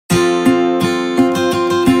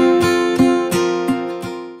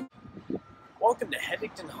Welcome to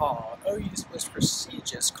Headington Hall, OU's most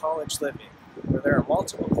prestigious college living, where there are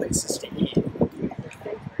multiple places to eat, including your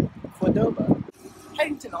favorite, Qdoba.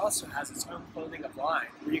 Headington also has its own clothing line,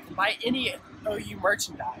 where you can buy any OU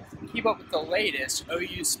merchandise and keep up with the latest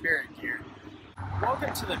OU spirit gear.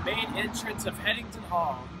 Welcome to the main entrance of Headington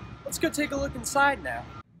Hall. Let's go take a look inside now.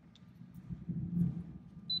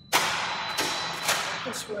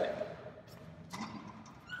 This way.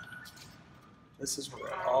 This is where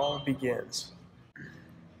it all begins.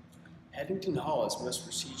 Headington Hall is most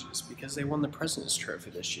prestigious because they won the President's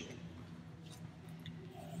Trophy this year.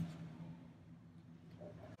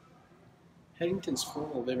 Headington's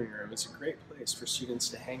formal living room is a great place for students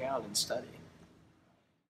to hang out and study.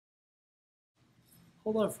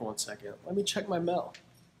 Hold on for 1 second, let me check my mail.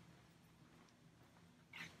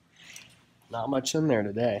 Not much in there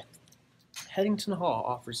today. Headington Hall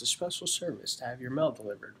offers a special service to have your mail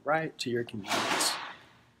delivered right to your convenience.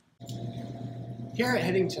 Here at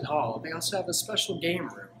Headington Hall, they also have a special game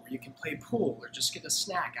room where you can play pool or just get a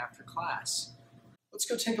snack after class. Let's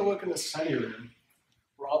go take a look in the study room,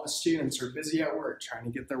 where all the students are busy at work trying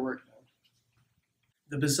to get their work done.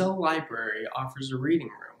 The Bazell Library offers a reading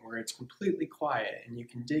room where it's completely quiet and you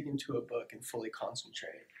can dig into a book and fully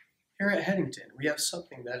concentrate. Here at Headington, we have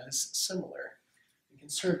something that is similar and can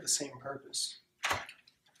serve the same purpose.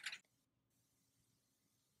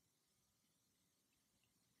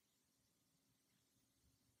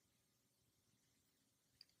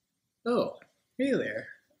 Oh, hey there.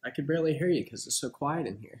 I could barely hear you because it's so quiet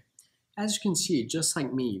in here. As you can see, just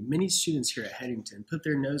like me, many students here at Headington put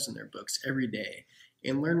their nose in their books every day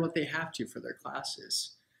and learn what they have to for their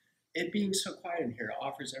classes. It being so quiet in here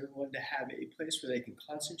offers everyone to have a place where they can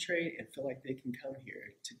concentrate and feel like they can come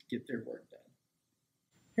here to get their work done.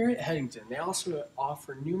 Here at Headington, they also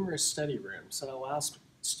offer numerous study rooms that allow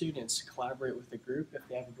students to collaborate with a group if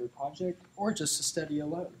they have a group project or just to study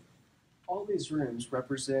alone. All these rooms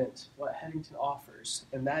represent what Headington offers,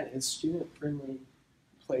 and that is student-friendly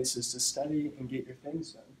places to study and get your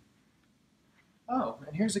things done. Oh,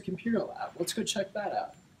 and here's a computer lab. Let's go check that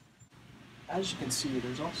out. As you can see,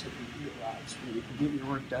 there's also computer labs where you can get your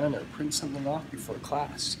work done or print something off before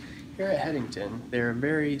class. Here at Headington, they're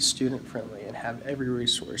very student-friendly and have every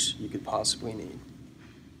resource you could possibly need.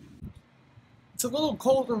 It's a little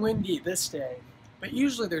cold and windy this day, but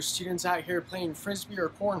usually there's students out here playing frisbee or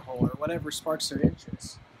cornhole or whatever sparks their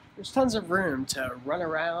interest. There's tons of room to run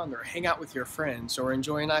around or hang out with your friends or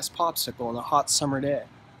enjoy a nice popsicle on a hot summer day.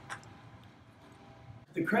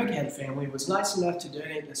 The Craighead family was nice enough to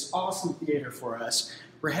donate this awesome theater for us,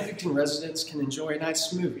 where Headington residents can enjoy a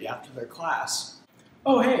nice movie after their class.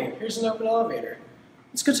 Oh hey, here's an open elevator.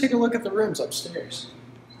 Let's go take a look at the rooms upstairs.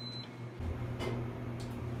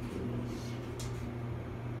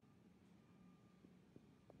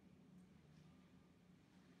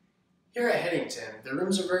 Here at Headington, the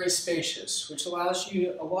rooms are very spacious, which allows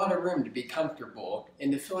you a lot of room to be comfortable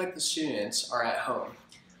and to feel like the students are at home.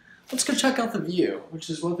 Let's go check out the view, which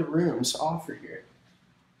is what the rooms offer here.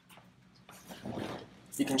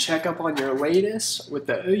 You can check up on your latest with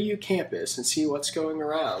the OU campus and see what's going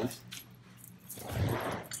around.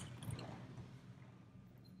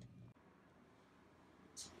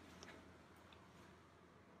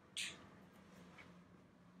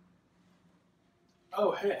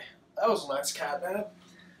 Oh hey, that was a nice catnap.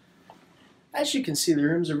 As you can see, the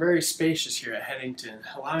rooms are very spacious here at Headington,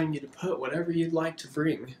 allowing you to put whatever you'd like to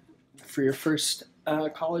bring for your first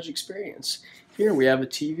college experience. Here we have a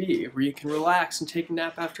TV where you can relax and take a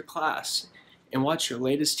nap after class and watch your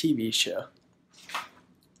latest TV show.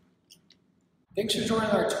 Thanks for joining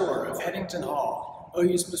our tour of Headington Hall,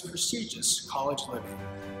 OU's most prestigious college living.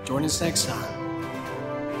 Join us next time.